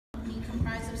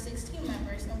comprised of 16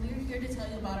 members, and we are here to tell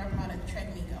you about our product,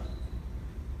 WeGO.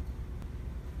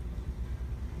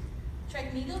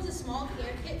 WeGO is a small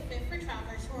care kit fit for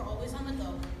travelers who are always on the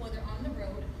go, whether on the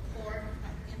road or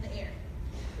in the air.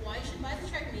 Why you should buy the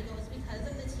WeGO is because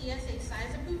of the TSA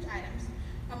size-approved items.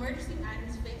 Emergency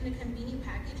items fit in a convenient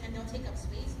package and don't take up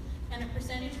space, and a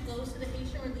percentage goes to the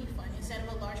Haitian Relief Fund instead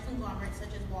of a large conglomerate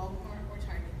such as Walmart or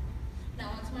Target.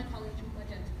 Now on to my colleague,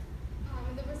 Magenta.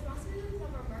 The responsibilities of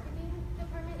our marketing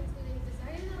department including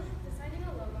deciding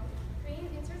a logo, creating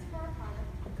inserts for our product,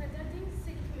 conducting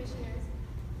city commissioners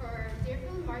for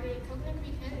Deerfield, Margate, Coconut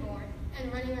Creek, and more, and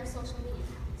running our social media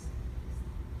accounts.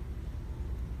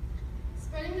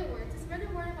 Spreading the word. To spread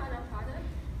the word about our product,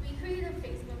 we created a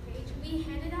Facebook page. We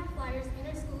handed out flyers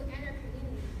in our school and our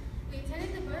community. We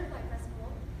attended the Butterfly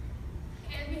Festival,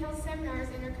 and we held seminars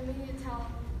in our community to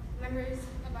tell members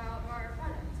about our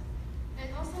product. And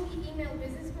also we emailed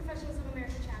Business Professionals of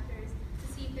America chapters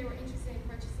to see if they were interested in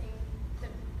purchasing the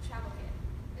travel kit.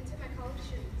 And to my colleague,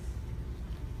 Sharice.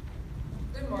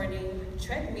 Good morning.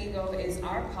 WeGO is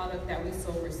our product that we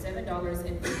sold for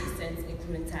 $7.50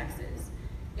 including taxes.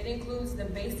 It includes the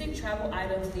basic travel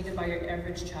items needed by your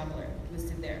average traveler,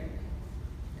 listed there.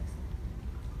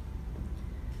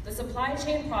 The supply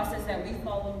chain process that we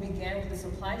followed began with the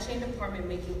supply chain department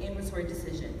making inventory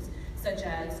decisions, such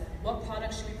as what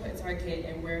products should we put into our kit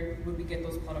and where would we get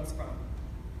those products from.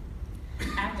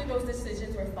 After those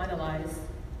decisions were finalized,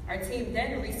 our team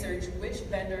then researched which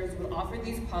vendors would offer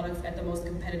these products at the most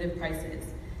competitive prices.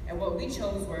 And what we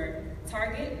chose were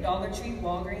Target, Dollar Tree,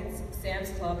 Walgreens,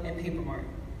 Sam's Club, and Papermart.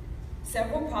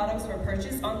 Several products were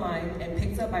purchased online and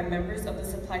picked up by members of the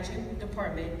supply chain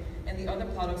department, and the other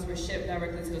products were shipped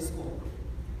directly to the school.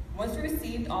 Once we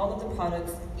received all of the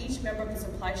products, each member of the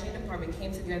supply chain department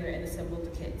came together and assembled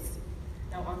the kits.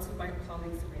 Now on to my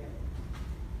colleague, Sabrina.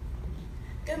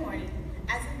 Good morning.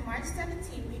 As of March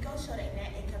 17, WeGO showed a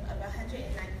net income of $195.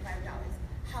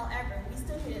 However, we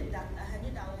still needed $100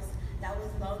 that was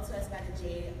loaned to us by the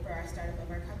JA for our startup of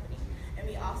our company. And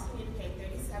we also need to pay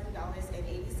 $37.80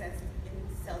 in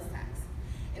sales tax.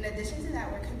 In addition to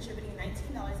that, we're contributing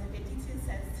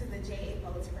 $19.52 to the JA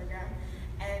Fellows Program,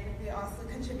 and we're also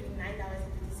contributing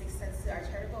 $9.56 to our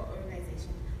charitable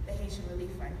organization, the Haitian Relief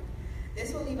Fund.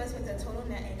 This will leave us with a total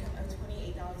net income of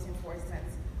 $28.04,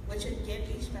 which would give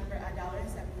each member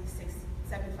 $1.75.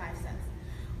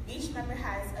 Each member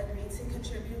has agreed to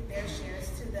contribute their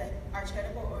shares to our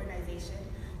charitable organization,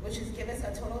 which would give us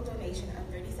a total donation of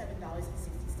 $37.60.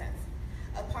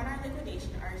 Upon our liquidation,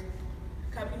 our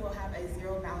company will have a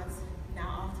zero balance.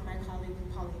 Now off to my colleague,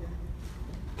 Paulina.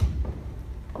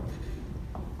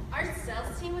 Our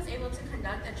sales team was able to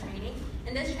conduct a training.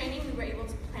 In this training, we were able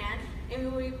to plan,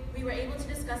 and we were able to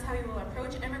discuss how we will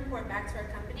approach and report back to our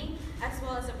company, as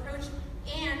well as approach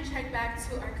and check back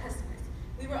to our customers.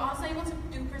 We were also able to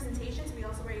do presentations. We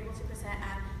also were able to present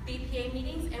at BPA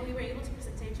meetings, and we were able to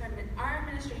present to our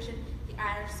administration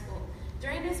at our school.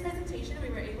 During this presentation, we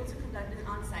were able to conduct an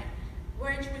on-site,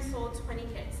 which we sold 20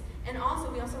 kits. And also,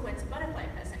 we also went to Butterfly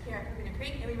Fest here at Coconut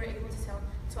Creek, and we were able to sell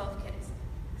 12 kits.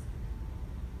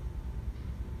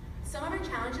 Some of our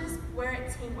challenges were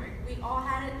teamwork. We all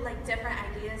had different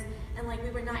ideas, and we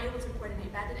were not able to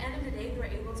coordinate. But at the end of the day, we were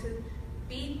able to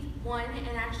be one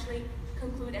and actually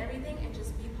conclude everything and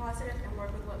just be positive and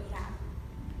work with what we have.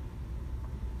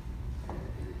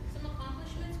 Some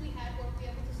accomplishments we had were we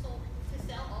were able to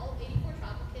sell all 84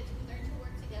 travel kits. We learned to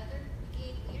work together, we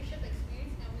gained leadership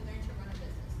experience, and we learned to run a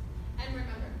business. And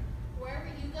remember,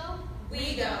 wherever you go,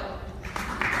 We go.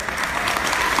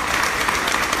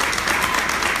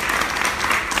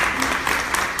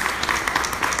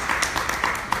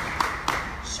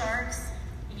 Sharks,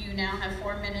 you now have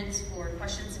 4 minutes for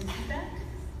questions and feedback.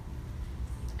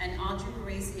 And Audrey will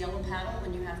raise the yellow paddle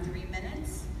when you have 3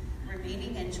 minutes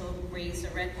remaining, and she'll raise the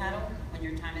red paddle when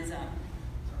your time is up.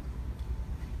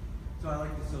 So I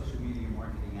like the social media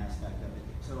marketing aspect of it.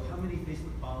 So how many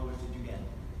Facebook followers did you get?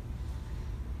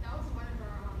 That was one of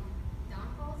our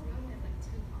downfalls. We only had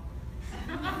 2 followers.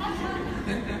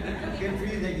 Good for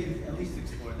you that you at least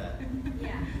explored that.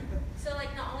 Yeah. So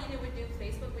not only did we do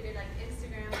Facebook, we did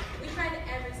Instagram. We tried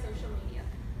every social media,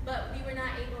 but we were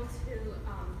not able to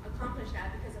accomplish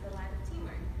that because of the lack of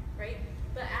teamwork, right?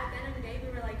 But at the end of the day,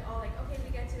 we were okay, we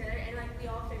get together and we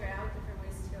all figure out different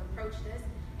ways to approach this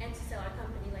and to sell our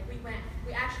company.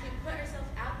 We actually put ourselves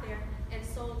out there and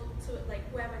sold to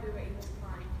whoever we were able to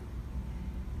find.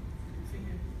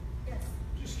 Yes.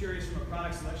 Just curious from a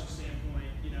product selection standpoint,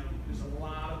 there's a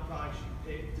lot of products you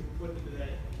pick to put into that.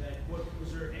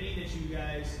 Was there any that you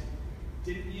guys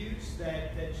didn't use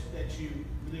that you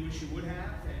really wish you would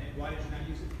have, and why did you not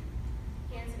use it?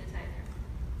 Hand sanitizer.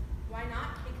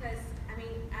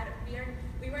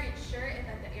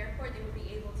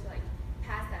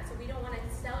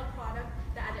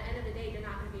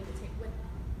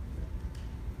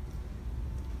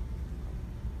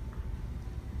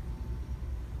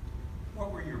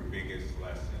 biggest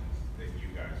lessons that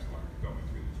you guys learned going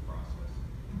through this process?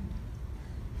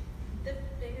 The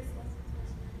biggest lessons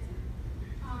was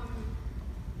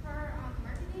For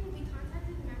marketing, we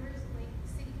contacted members like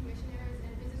city commissioners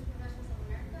and Business Professionals of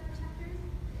America chapters,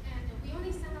 and we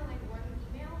only sent out like one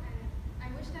email, and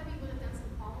I wish that we would have done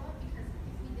some follow-up because if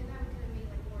we did that, we could have made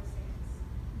like more sales.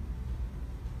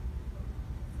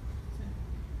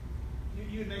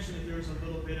 You had mentioned that there was a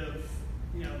little bit of,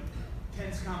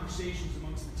 tense conversations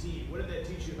amongst the team. What did that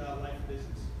teach you about life and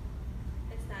business?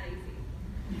 it's not easy.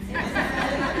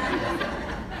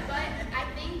 But I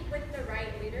think with the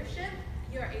right leadership,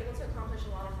 you are able to accomplish a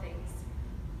lot of things.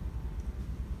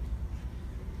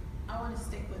 I want to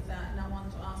stick with that, and I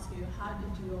want to ask you, how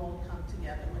did you all come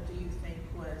together? What do you think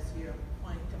was your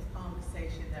point of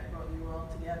conversation that brought you all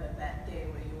together that day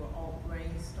where you were all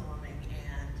brainstorming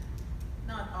and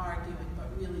not arguing,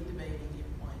 but really debating